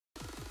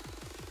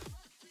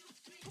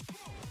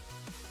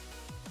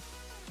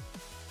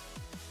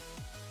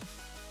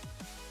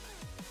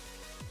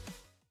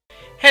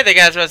Hey there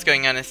guys, what's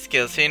going on? It's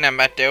Skills here and I'm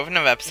back there with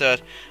another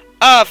episode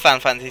of Final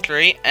Fantasy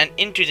 3, and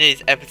in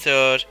today's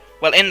episode,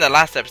 well in the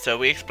last episode,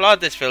 we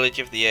explored this village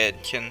of the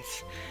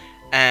ancients,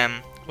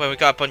 where we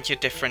got a bunch of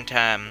different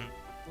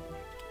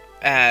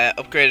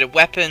upgraded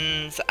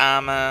weapons,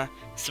 armor,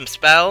 some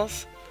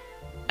spells.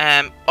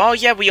 Oh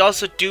yeah, we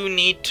also do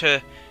need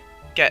to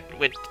get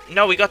with,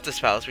 no, we got the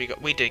spells, we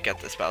did get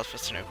the spells for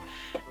Snoop.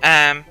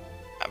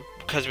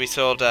 Because we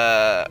sold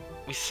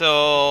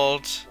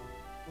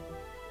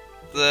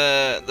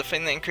the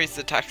thing that increased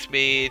the attack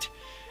speed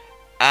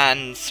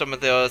and some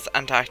of those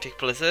Antarctic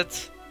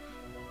blizzards.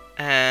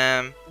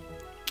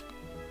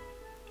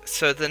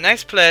 So the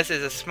next place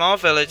is a small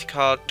village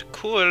called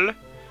Tukul,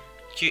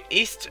 due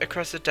east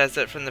across the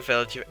desert from the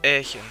village of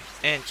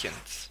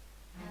ancients.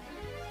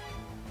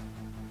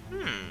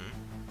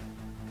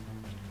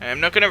 I'm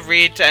not going to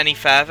read any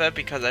further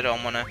because I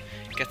don't want to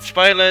get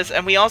spoilers,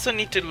 and we also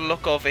need to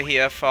look over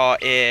here for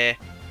a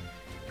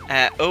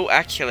oh,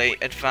 actually,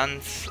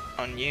 advance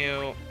on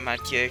you,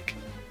 magic.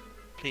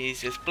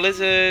 Please, just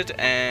blizzard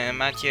and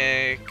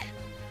magic.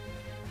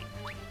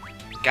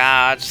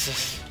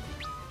 Guards.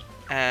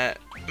 Might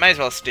as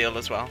well steal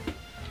as well.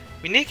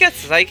 We need to get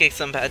psychic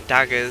some better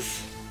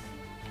daggers.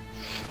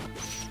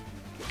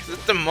 Because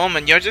at the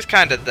moment, you're just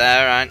kind of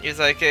there, aren't you,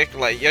 psychic?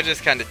 Like, you're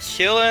just kind of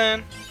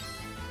chilling.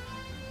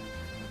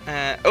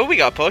 Oh, we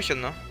got a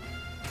potion though.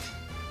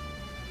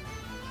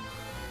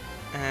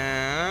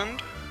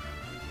 And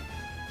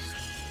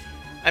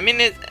I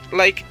mean, it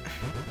like,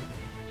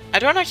 I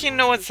don't actually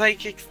know what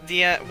psychics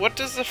what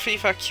does the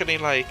thief actually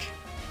like?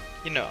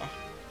 You know,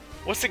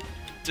 what's it?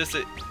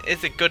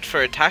 Is it good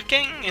for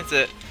attacking? Is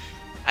it?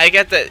 I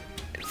get that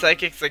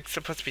psychics like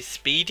supposed to be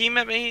speedy,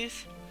 maybe.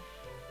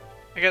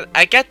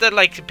 I get that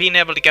like being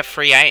able to get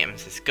free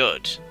items is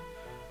good,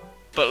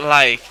 but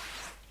like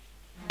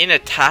in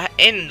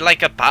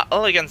like a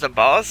battle against a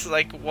boss,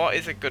 like what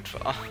is it good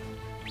for?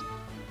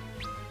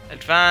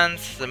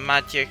 Advance, the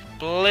magic,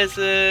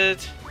 blizzard,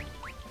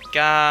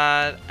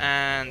 guard,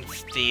 and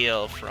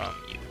steal from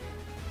you.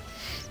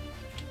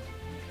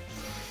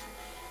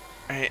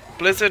 Alright,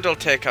 blizzard will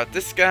take out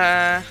this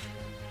guy.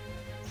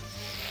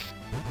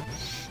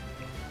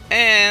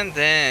 And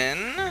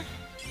then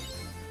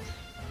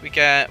we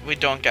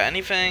don't get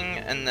anything,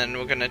 and then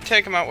we're gonna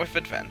take him out with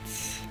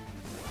advance.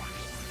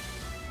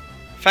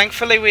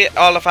 Thankfully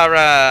all of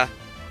our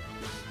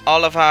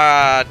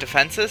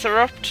defenses are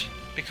upped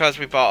because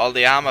we bought all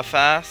the armor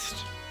first,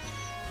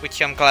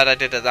 which I'm glad I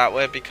did it that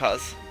way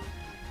because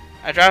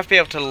I'd rather be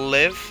able to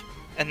live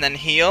and then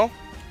heal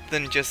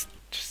than just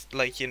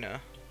like, you know.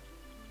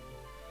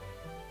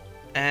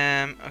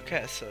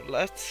 Okay, so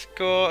let's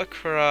go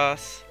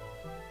across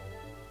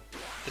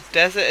the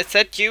desert. It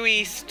said due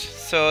east,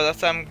 so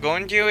that's I'm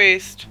going due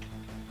east.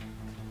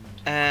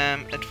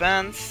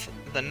 Advance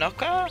the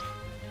knocker,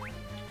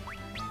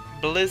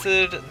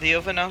 blizzard the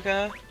other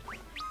knocker,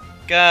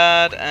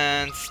 guard,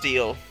 and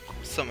steal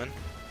summon.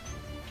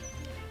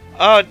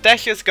 Oh,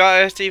 Desh just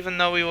got it, even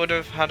though we would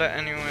have had it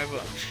anyway.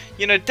 But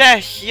you know,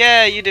 Desh,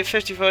 yeah, you did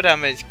 54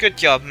 damage. Good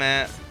job,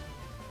 mate.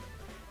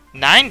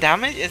 9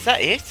 damage? Is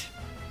that it?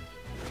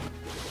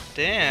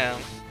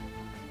 Damn.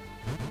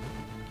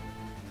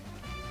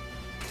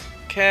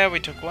 Okay, we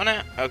took one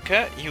out.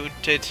 Okay, you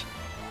did.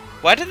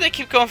 Why did they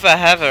keep going for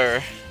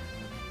Heather?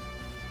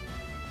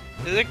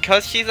 Is it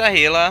cause she's a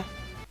healer?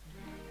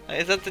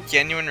 Is that the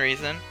genuine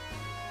reason?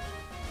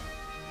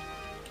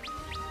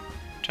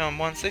 Turn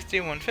 160,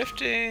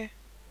 150.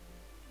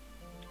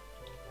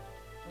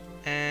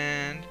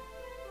 And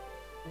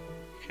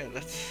okay,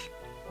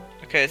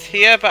 okay, it's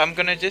here, but I'm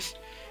gonna just,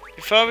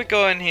 before we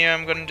go in here,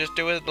 I'm gonna just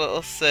do a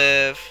little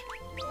save.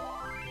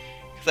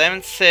 Because I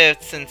haven't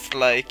saved since,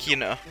 like, you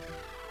know,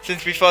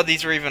 since before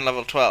these were even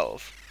level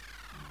 12.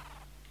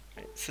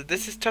 Right, so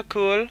this is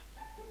Tukul.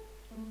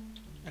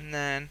 And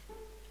then,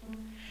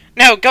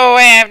 no, go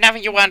away, I have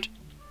nothing you want.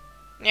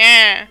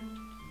 Yeah.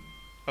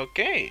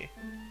 Okay.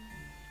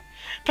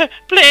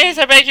 Please,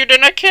 I beg you, do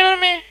not kill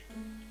me.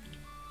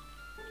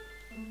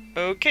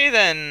 Okay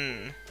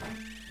then.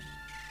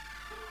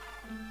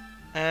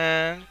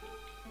 And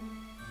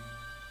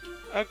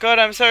oh god,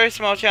 I'm sorry,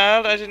 small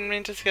child. I didn't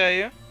mean to scare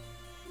you.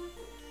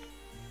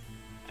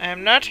 I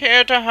am not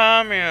here to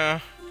harm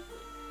you.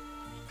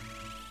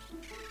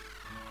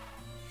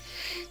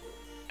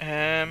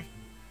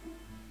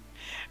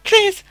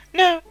 Please,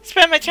 no,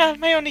 spare my child,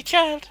 my only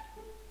child.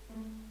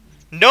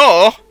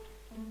 No.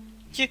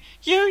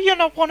 You're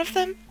not one of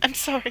them? I'm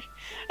sorry.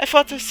 I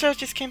thought those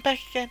soldiers came back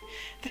again.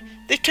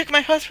 They took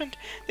my husband.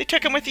 They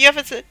took him with the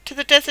others to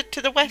the desert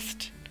to the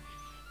west.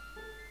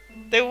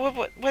 They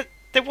wore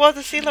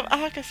the seal of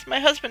Argus, my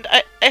husband.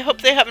 I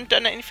hope they haven't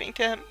done anything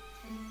to him.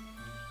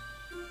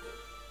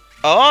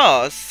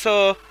 Oh,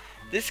 so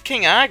this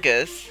King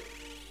Argus,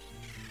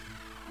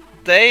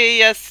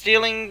 they are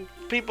stealing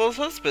people's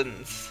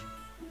husbands.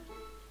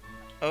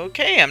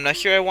 Okay, I'm not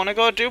sure I want to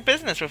go do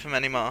business with him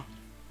anymore.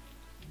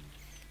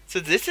 So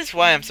this is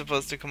why I'm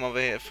supposed to come over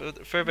here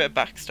for a bit of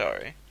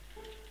backstory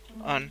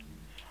on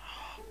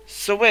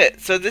So wait,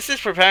 so this is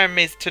preparing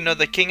me to know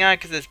the King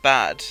Arcus is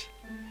bad.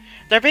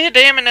 There be a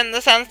demon in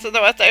the sands to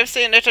the west. I've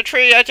seen it, a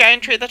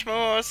giant tree that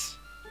moves.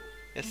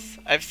 Yes,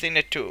 I've seen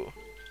it too.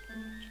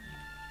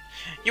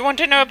 You want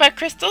to know about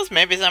crystals?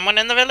 Maybe someone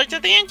in the village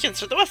of the ancients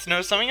to the west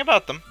knows something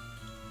about them.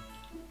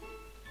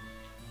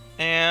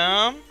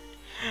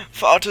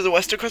 Far to the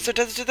west across the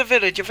desert is the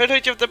village, a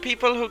village of the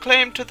people who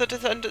claim to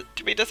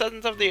be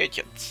descendants of the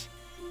ancients.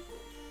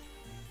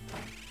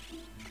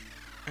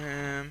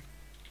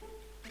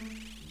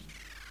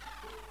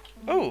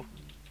 Oh!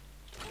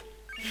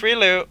 Free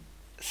loot,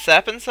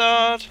 serpent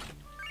sword,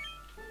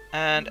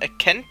 and a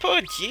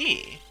Kenpo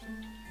G.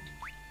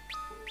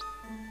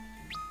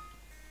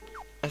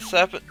 A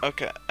serpent.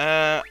 Okay.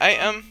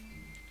 Item.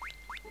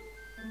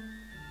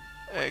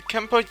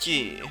 Kenpo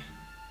G.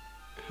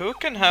 Who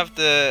can have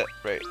the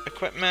right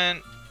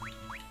equipment?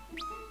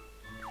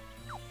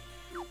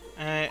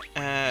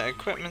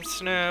 Equipment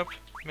Snoop.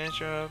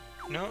 Measure up.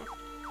 No.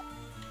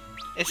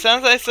 It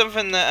sounds like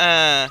something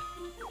that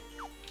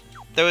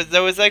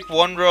there was like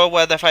one row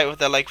where they fight with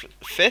their like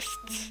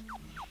fists.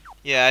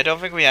 Yeah, I don't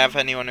think we have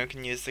anyone who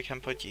can use the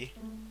Kenpo G.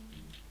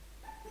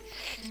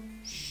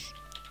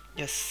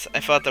 Yes,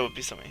 I thought there would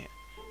be something here.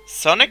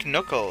 Sonic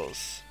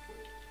Knuckles.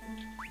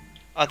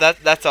 Oh,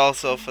 that's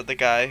also for the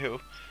guy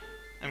who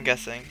I'm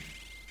guessing.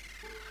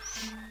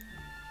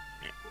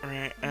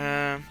 Right,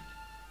 there's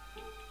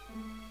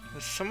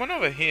someone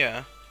over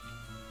here.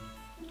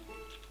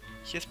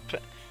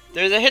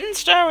 There's a hidden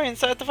stairway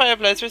inside the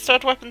fireplace. We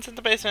stored weapons in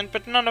the basement,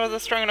 but none of us are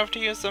strong enough to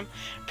use them.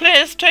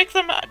 Please, take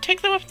the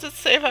weapons and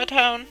save our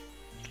town.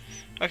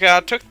 Okay,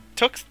 I'll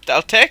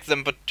take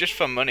them, but just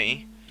for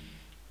money.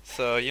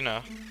 So, you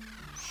know.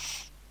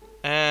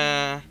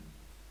 Alright,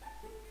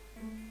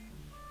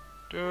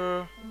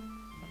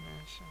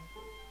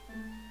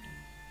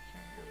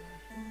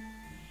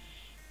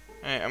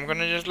 I'm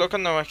gonna just look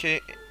on the wiki.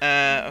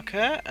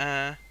 Okay,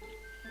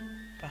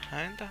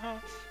 behind the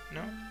house?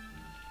 No.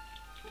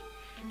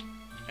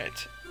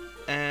 Right.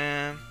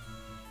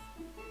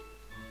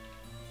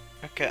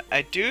 Okay,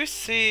 I do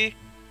see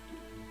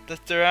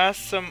that there are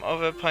some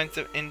other points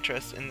of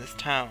interest in this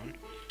town,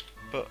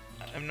 but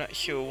I'm not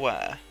sure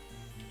where.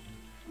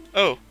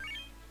 Oh!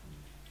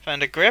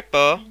 Found a great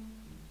bow.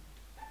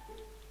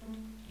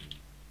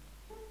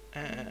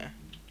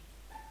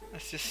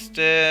 Let's just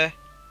stay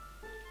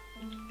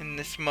in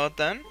this mode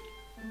then.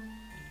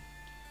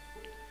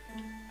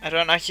 I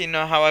don't actually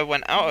know how I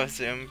went out of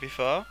Zoom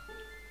before.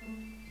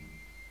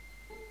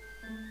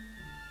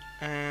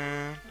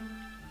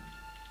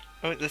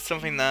 Oh, there's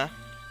something there.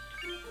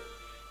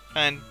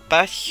 Find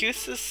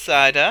Bashusa's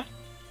cider.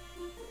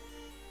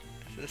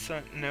 Is there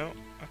something? No.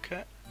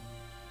 Okay.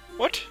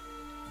 What?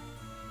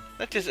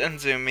 That just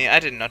unzoomed me. I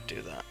did not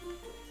do that.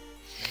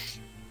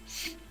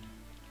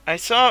 I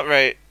saw it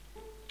right.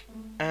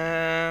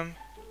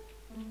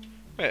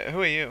 Wait,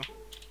 who are you?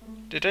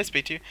 Did I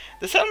speak to you?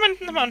 The settlement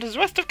in the mountains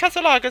west of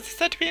Castle Argus is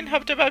said to be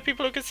inhabited by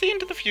people who can see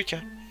into the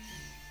future.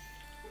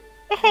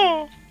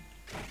 Oh!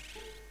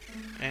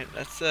 Right,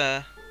 let's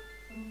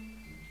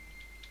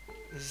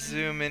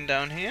zoom in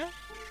down here.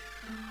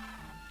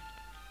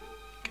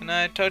 Can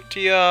I talk to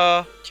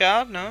your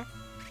child? No?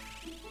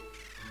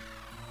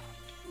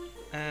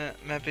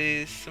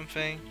 Maybe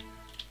something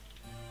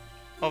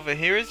over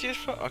here is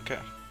useful? Okay.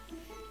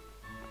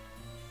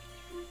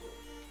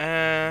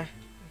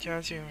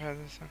 Jazz, you can have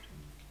this one.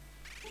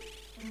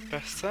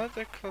 Beside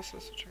the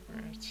closest to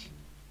regrets.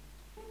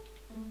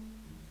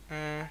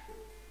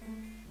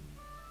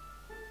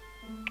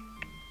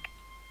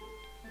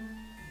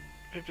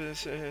 Maybe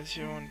this is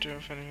you won't do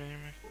if anything you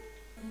make.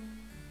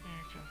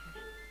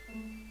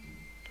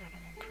 But I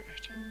won't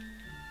create.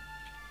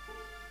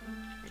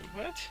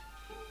 What?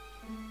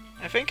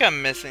 I think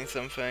I'm missing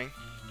something.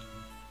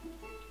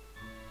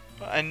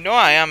 But I know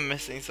I am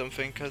missing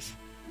something because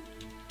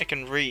I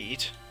can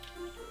read.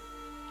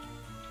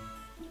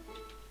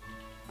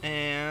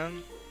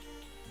 And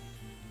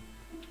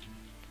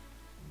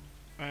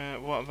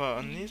what about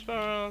on these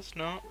barrels?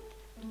 No.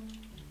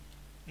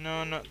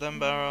 No, not them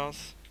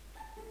barrels.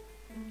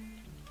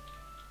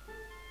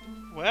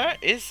 Where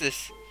is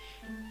this?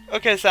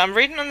 Okay, so I'm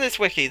reading on this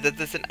wiki that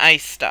there's an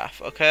ice staff,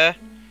 okay?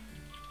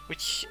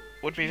 Which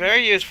would be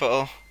very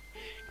useful.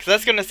 Because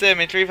that's going to save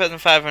me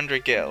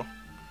 3,500 gil.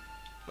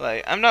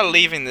 Like, I'm not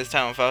leaving this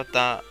town without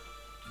that.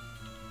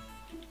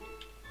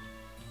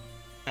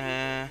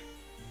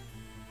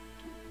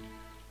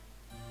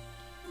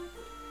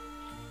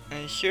 Are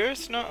you sure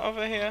it's not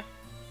over here?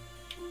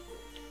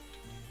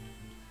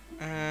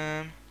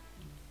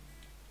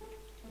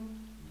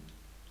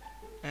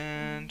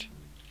 And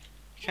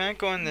can't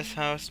go in this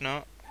house,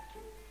 no.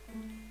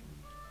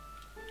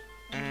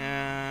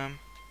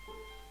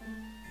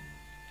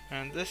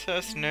 Around this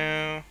house,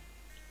 no.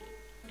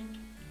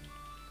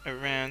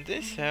 Around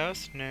this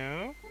house,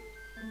 no.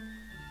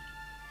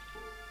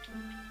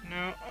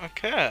 No,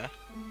 okay.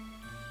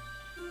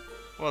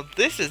 Well,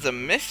 this is a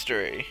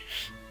mystery.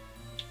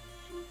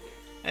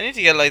 I need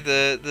to get like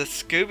the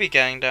Scooby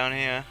gang down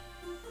here.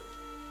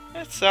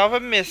 Let's solve a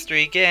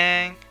mystery,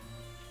 gang.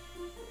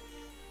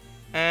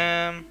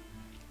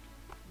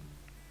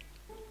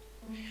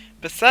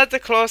 Beside the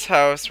closed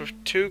house with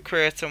 2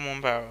 crates and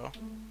 1 barrel.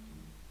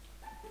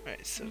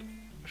 Right, so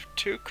with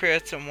 2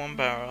 crates and 1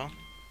 barrel.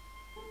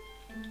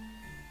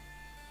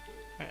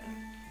 Right.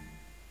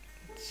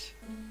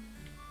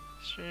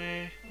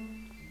 3.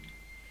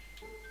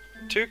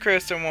 2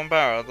 crates and 1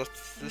 barrel.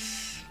 That's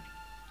this.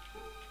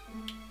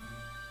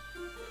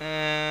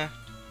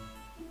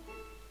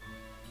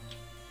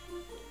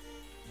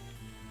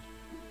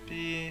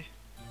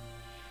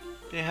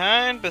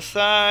 Behind,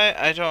 beside.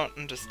 I don't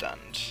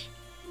understand.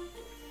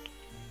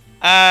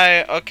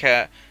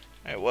 Okay.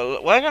 Right,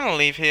 well, we're gonna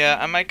leave here.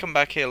 I might come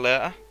back here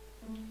later.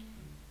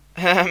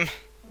 Come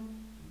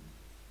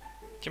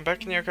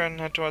back in your car and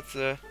head towards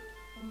the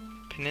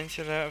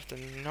peninsula of the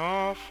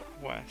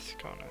northwest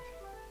corner.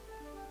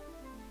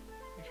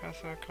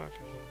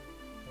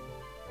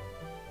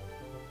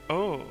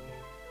 Oh.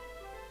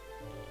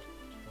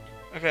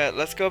 Okay,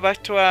 let's go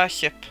back to our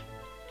ship.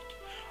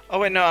 Oh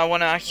wait, no, I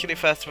wanna actually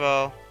first of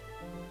all.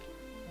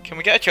 Can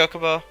we get a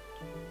chocobo?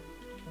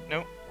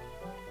 No.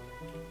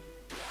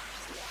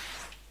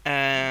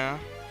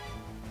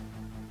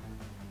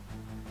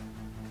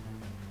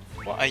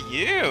 What are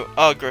you?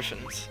 Oh,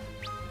 griffins.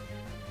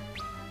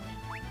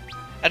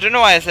 I don't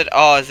know why I said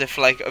oh as if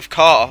like, of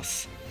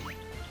course.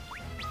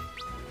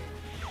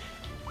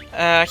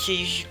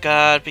 He's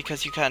guard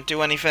because you can't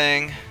do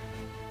anything.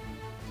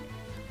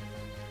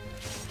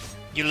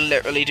 You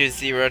literally do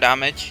 0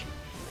 damage.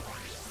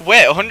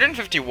 Wait,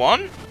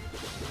 151?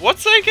 What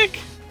psychic?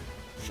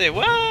 Say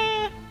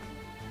what?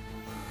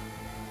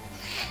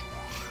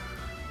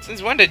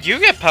 Since when did you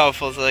get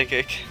powerful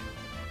psychic?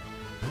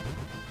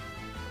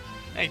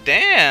 Like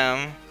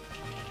damn,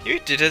 you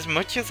did as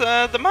much as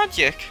the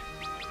magic.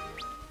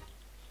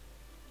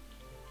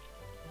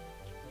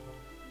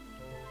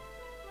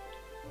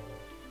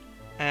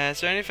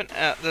 Is there anything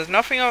else? There's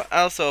nothing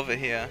else over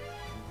here.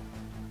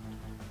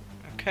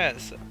 Okay,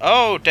 so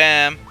oh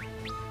damn.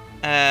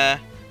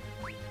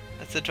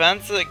 Let's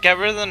advance it, get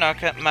rid of the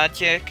knockout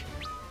magic.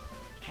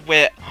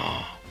 Wait.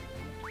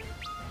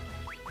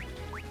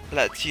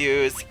 Let's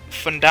use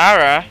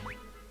Fundara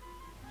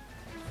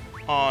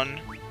on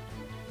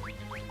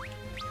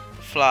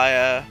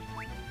flyer,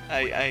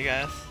 I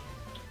guess.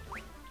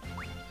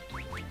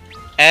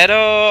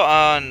 Edo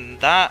on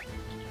that,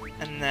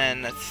 and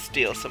then let's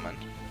steal summon.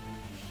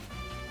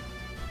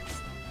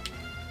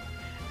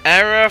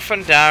 Era,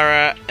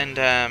 Fundara, and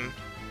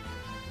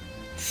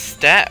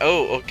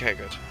oh, okay,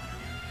 good.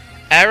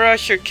 Era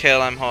should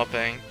kill, I'm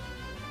hoping.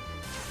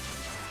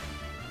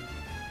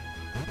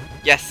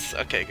 Yes,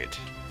 okay, good.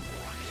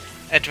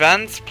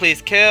 Advance,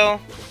 please kill.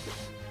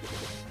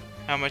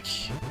 How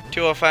much?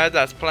 205,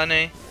 that's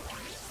plenty.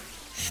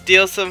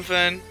 Steal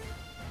something.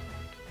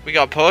 We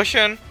got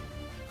potion.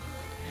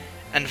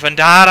 And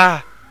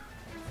Vandara.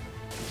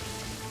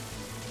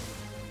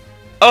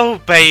 Oh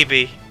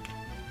baby.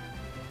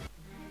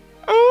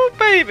 Oh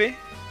baby.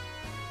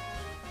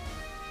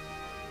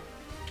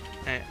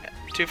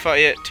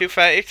 248,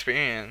 250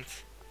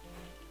 experience.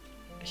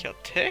 I shall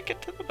take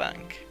it to the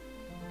bank.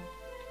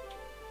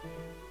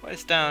 What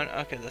is down?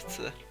 Okay, that's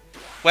the.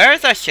 Where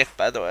is our ship,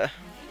 by the way?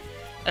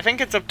 I think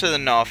it's up to the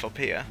north up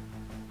here.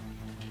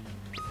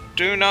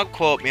 Do not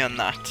quote me on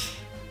that.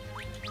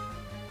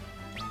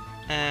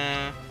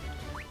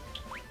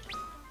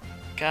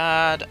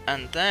 Guard,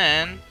 and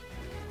then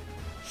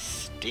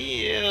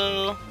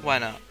steal. Why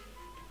not?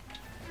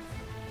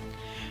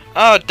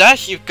 Oh,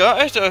 Dash, you've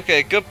got it?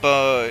 Okay, good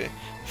boy.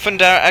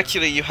 Fundara,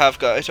 actually, you have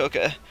got it,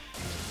 okay.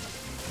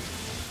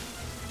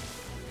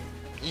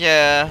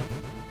 Yeah.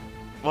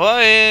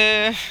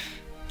 What?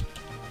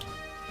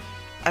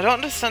 I don't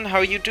understand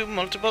how you do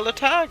multiple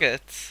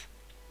targets.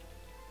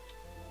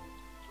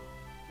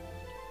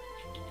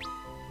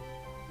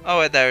 Oh,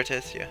 wait, there it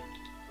is, yeah.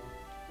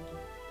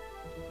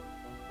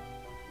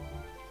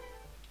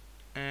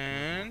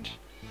 And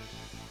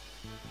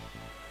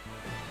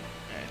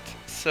right,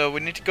 so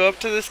we need to go up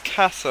to this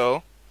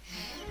castle.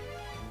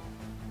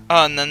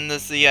 Oh, and then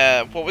there's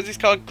the what was this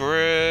called?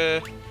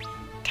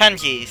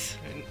 Tangis,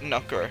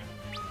 not Gru.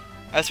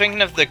 I was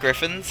thinking of the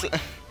griffins.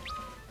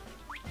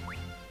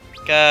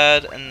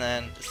 Guard and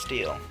then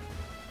steal.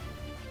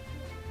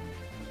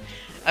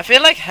 I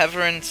feel like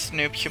Heather and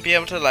Snoop should be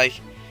able to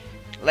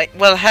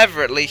well,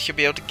 Heather at least should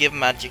be able to give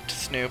magic to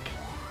Snoop.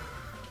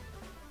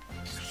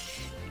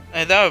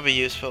 That would be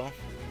useful.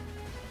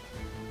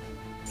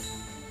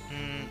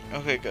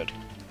 Okay, good.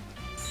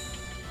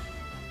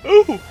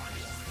 Ooh!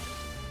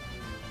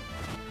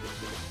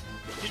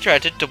 You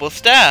tried to double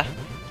stare.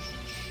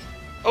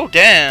 Oh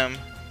damn!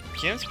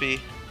 Games be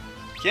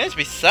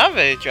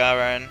savage,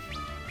 Aaron.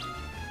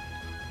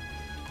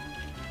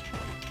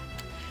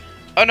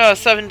 Oh no,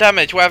 7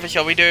 damage. Whatever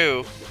shall we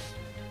do?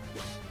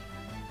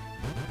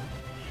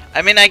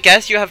 I mean, I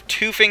guess you have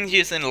 2 things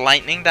using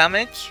lightning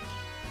damage,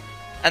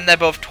 and they're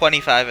both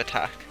 25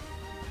 attack.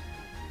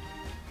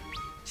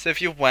 So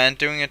if you weren't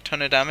doing a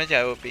ton of damage,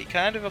 I would be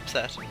kind of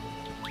upset.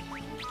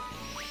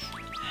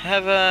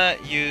 Heather,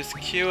 use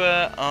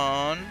Cure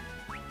on...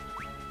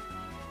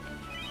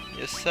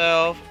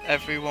 yourself,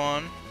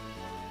 everyone.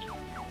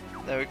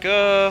 There we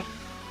go.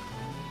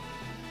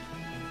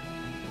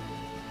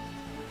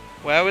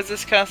 Where was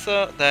this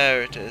castle?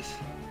 There it is.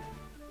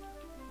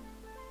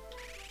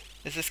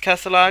 Is this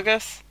Castle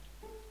Argus?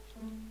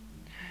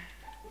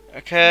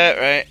 Okay,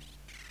 right.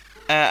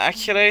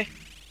 Actually,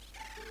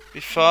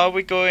 before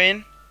we go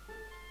in,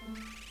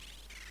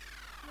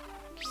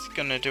 just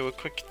gonna do a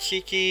quick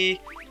cheeky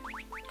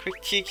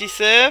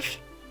save.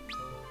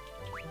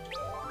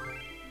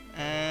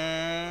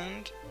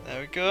 And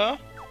there we go.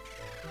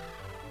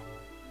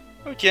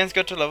 Oh, Jen's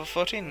got to level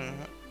 14.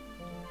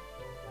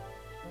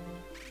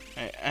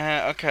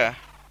 Right, okay.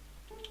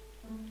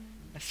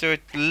 Let's do a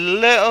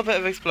little bit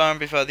of exploring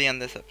before the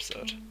end of this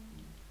episode.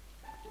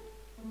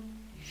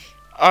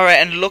 Alright,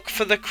 and look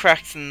for the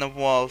cracks in the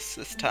walls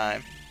this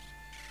time.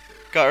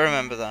 Gotta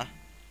remember that.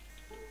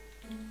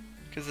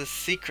 Because there's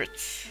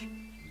secrets.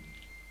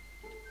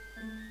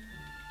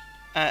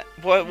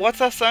 What's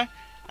that song?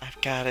 I've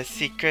got a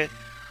secret.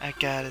 I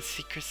got a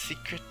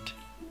secret.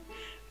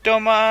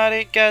 Domo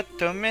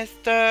arigato,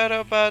 Mr.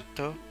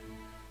 Roboto.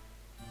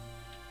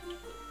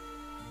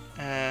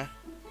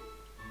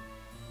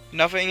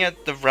 Nothing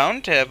at the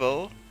round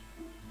table.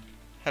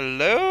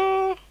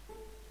 Hello?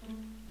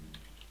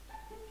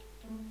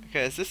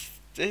 Okay, is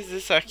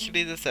this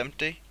actually this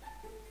empty?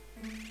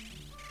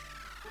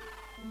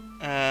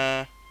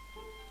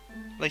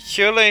 Like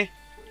surely,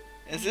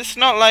 is this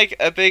not like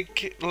a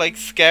big, like,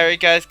 scary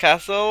guy's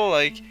castle?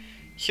 Like,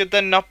 should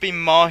there not be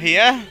more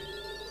here?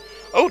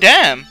 Oh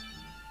damn!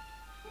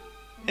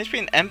 It's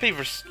been empty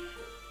for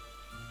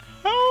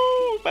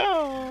oh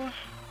wow.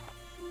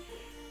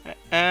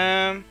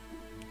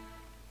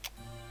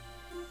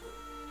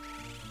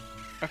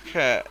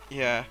 Okay,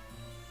 yeah.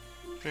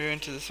 We're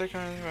into the second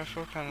room by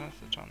 4 candles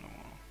that's on the wall.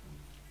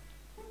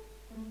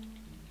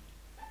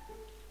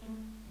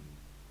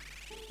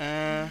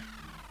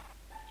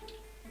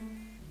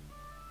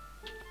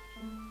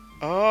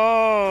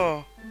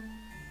 Oh.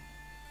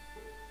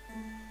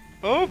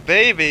 Oh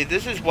baby,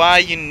 this is why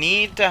you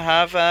need to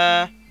have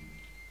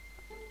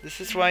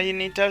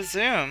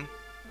zoom.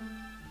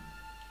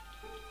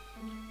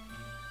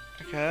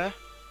 Okay.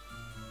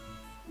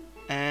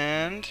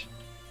 And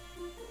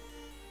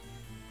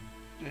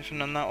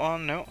anything on that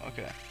one? No?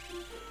 Okay.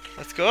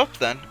 Let's go up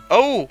then.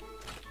 Oh!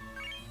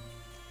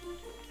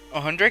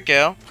 100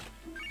 gil.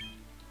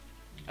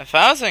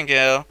 1,000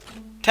 gil.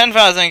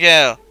 10,000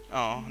 gil.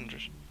 Oh,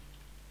 100.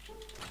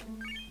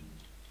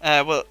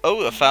 Well,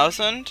 oh,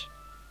 1,000.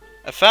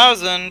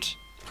 1,000.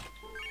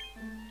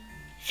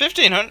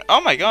 1,500.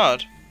 Oh my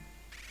god.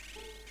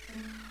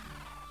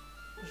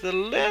 There's a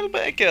little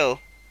bit of gil.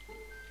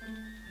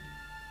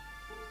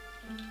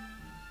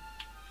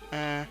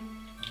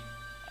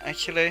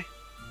 Actually.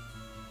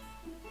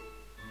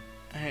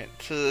 Alright,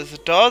 so there's a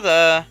door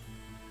there.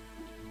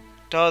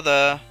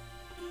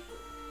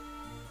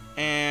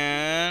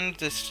 And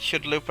this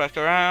should loop back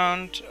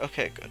around.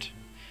 Okay, good.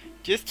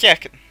 Just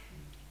checking.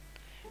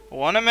 I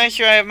want to make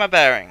sure I have my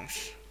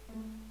bearings.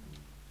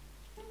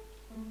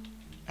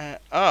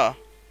 Oh.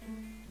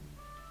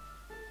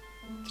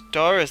 The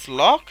door is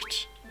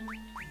locked?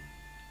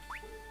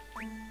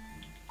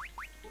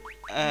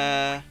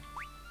 A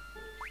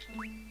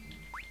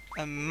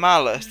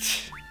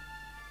mallet.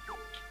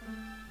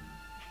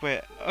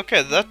 Wait,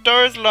 okay, that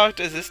door is locked.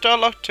 Is this door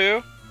locked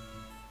too?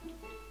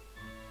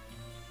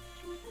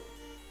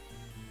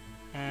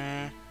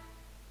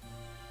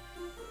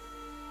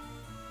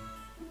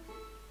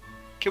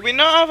 Can we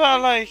not have our,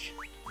 like...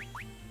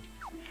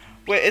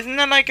 Wait, isn't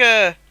there like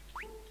a...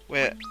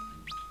 Wait.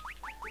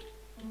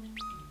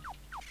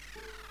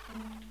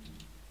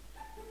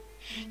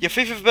 Your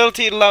thief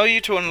ability allow you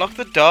to unlock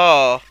the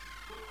door.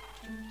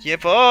 Yeah,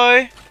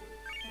 boy.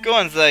 Go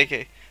on,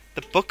 Zeki.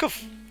 The book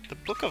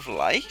of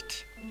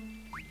light?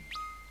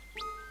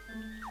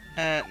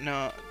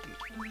 No.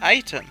 The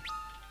item.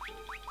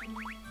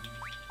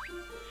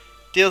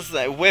 Deals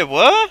like... Wait,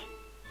 what?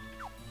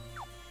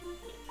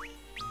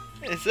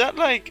 Is that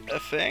like a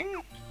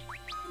thing?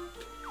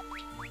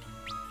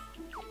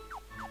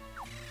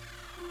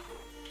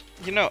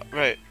 You know,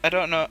 right, I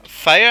don't know.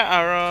 Fire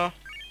arrow.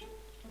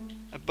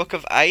 A book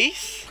of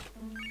ice?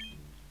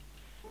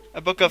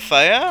 A book of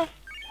fire?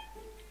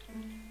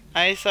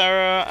 Ice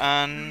arrow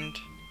and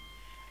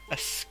a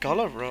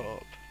scholar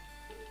robe.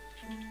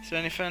 Is there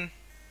anything?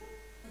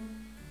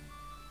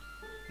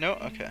 No?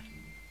 Okay.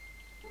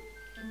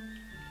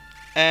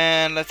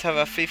 And let's have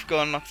a thief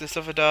go and knock this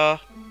other door.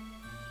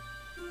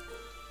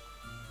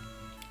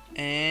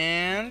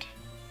 And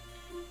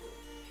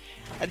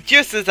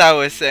just as I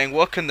was saying,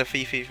 what can the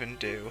thief even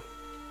do?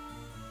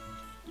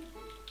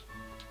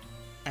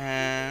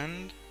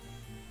 And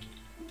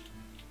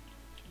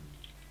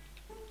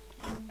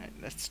right,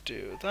 let's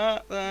do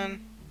that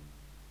then.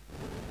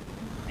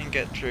 And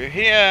get through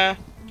here.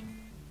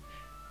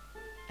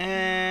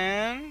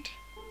 And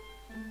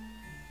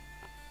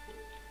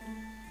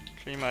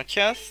 3 more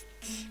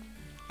chests.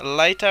 A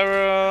light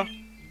arrow.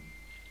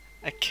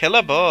 A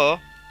killer bow.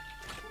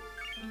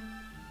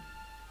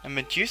 A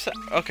Medusa.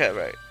 Okay,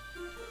 right.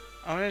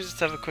 I want to just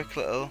have a quick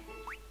little.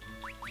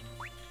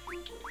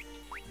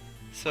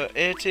 So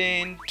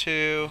 18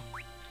 to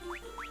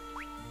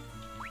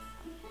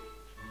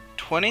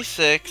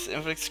 26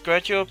 inflicts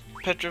gradual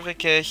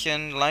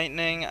petrification,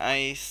 lightning,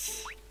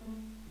 ice,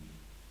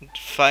 and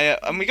fire.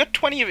 And we got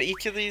 20 of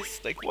each of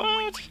these. Like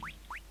what?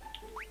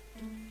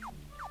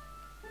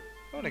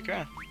 Holy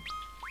crap.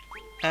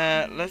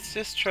 Let's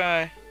just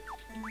try.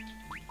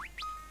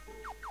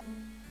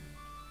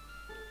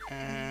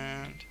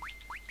 And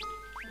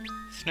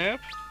Snoop?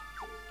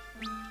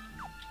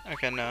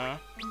 Okay, no.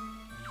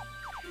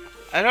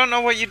 I don't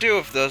know what you do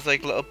with those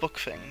like little book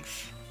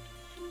things.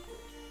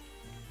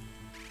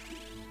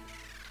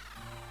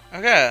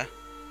 Okay.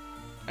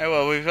 Alright,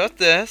 well we've got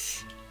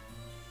this.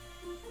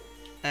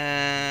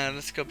 And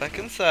let's go back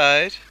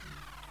inside.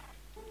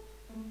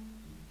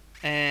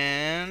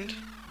 And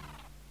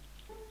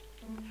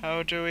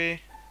how do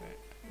we...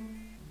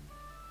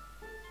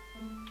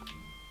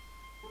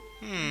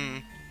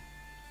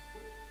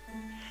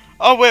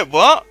 Oh wait,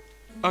 what?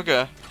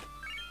 Okay.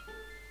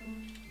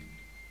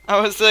 I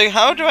was like,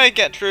 how do I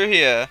get through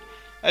here?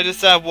 I just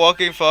started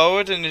walking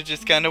forward and it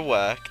just kind of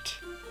worked.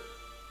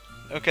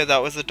 Okay,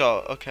 that was a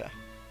door. Okay.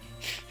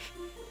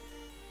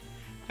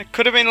 It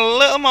could have been a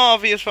little more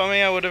obvious for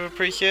me, I would have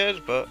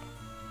appreciated, but...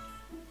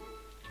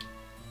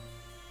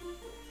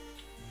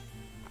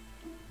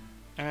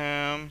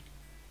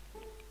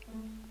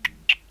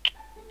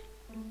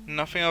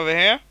 Nothing over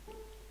here?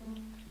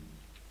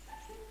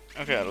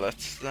 Okay,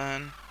 let's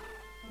then...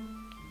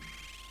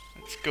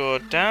 Let's go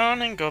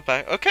down and go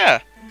back. Okay!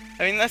 I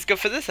think that's good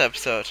for this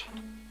episode.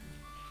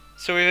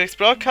 So we've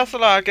explored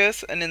Castle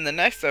Argus, and in the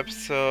next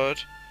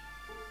episode...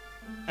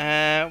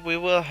 we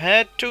will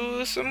head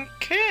to some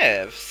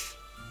caves.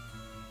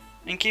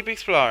 And keep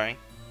exploring.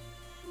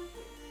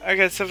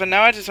 Okay, so for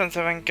now I just want to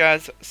thank you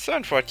guys so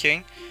much for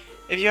watching.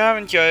 If you have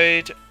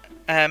enjoyed,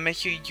 make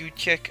sure you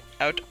check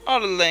out all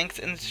the links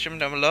in the description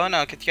down below, and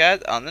I'll catch you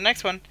guys on the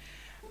next one.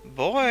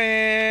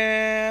 Bye!